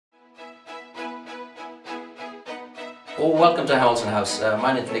Well, welcome to Hamilton House.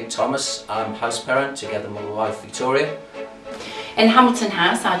 My name is Nick Thomas. I'm house parent together with my wife Victoria. In Hamilton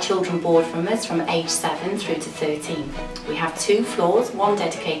House, our children board from us from age 7 through to 13. We have 2 floors, one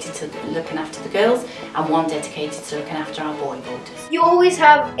dedicated to looking after the girls and one dedicated to looking after our boy boarders. You always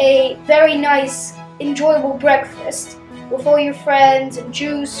have a very nice, enjoyable breakfast with all your friends and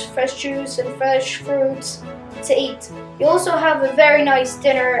fresh juice and fresh fruits to eat. You also have a very nice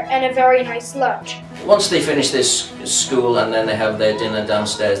dinner and a very nice lunch. Once they finish this school and then they have their dinner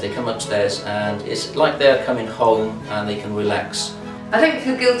downstairs, they come upstairs and it's like they're coming home and they can relax. I don't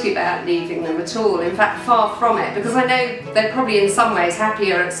feel guilty about leaving them at all, in fact far from it, because I know they're probably in some ways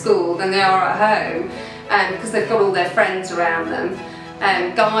happier at school than they are at home because they've got all their friends around them.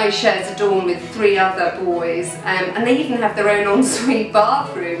 Guy shares a dorm with 3 other boys and they even have their own ensuite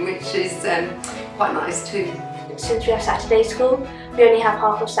bathroom, which is quite nice too. Since we have Saturday school, we only have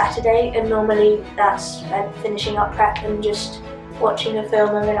half of Saturday, and normally that's spent finishing up prep and just watching a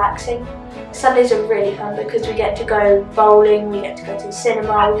film and relaxing. Sundays are really fun because we get to go bowling, we get to go to the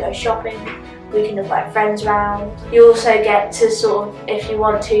cinema, we go shopping, we can invite friends around. You also get to sort of, if you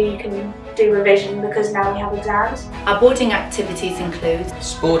want to, you can do revision because now we have exams. Our boarding activities include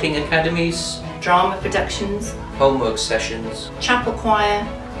Sporting academies, drama productions, homework sessions, chapel choir,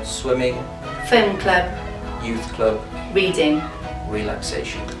 swimming, film club, youth club, reading,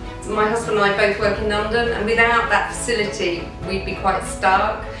 relaxation. My husband and I both work in London, and without that facility we'd be quite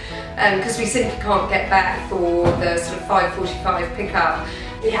stuck because we simply can't get back for the sort of 5:45 pickup.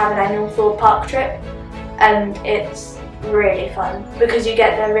 We have an annual Thorpe Park trip and it's really fun because you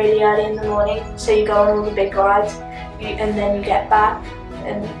get there really early in the morning, so you go on all the big rides and then you get back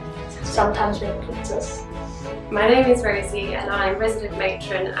and sometimes make pizzas. My name is Rosie and I'm resident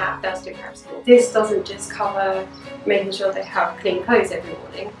matron at Felsted Prep School. This doesn't just cover making sure they have clean clothes every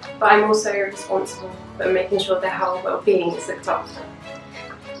morning, but I'm also responsible for making sure their whole well-being is looked after.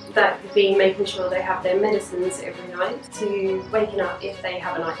 That could be making sure they have their medicines every night to waking up if they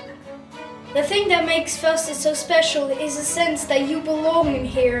have a nightmare. The thing that makes Felsted so special is the sense that you belong in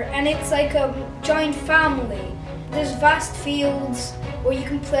here, and it's like a giant family. There's vast fields where you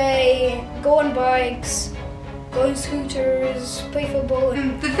can play, go on bikes, go on scooters, play football.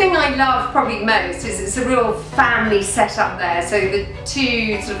 The thing I love probably most is it's a real family setup there. So the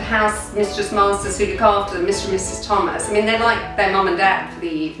 2 sort of house mistress masters who look after them, Mr and Mrs Thomas, I mean they're like their mum and dad for the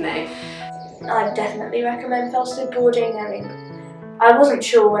evening. I definitely recommend Felsted boarding. I mean, I wasn't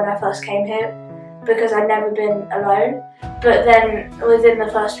sure when I first came here because I'd never been alone, but then within the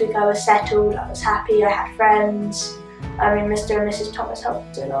first week I was settled, I was happy, I had friends. I mean, Mr and Mrs Thomas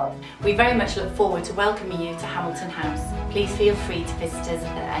helped a lot. We very much look forward to welcoming you to Hamilton House. Please feel free to visit us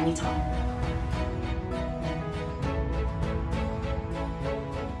at any time.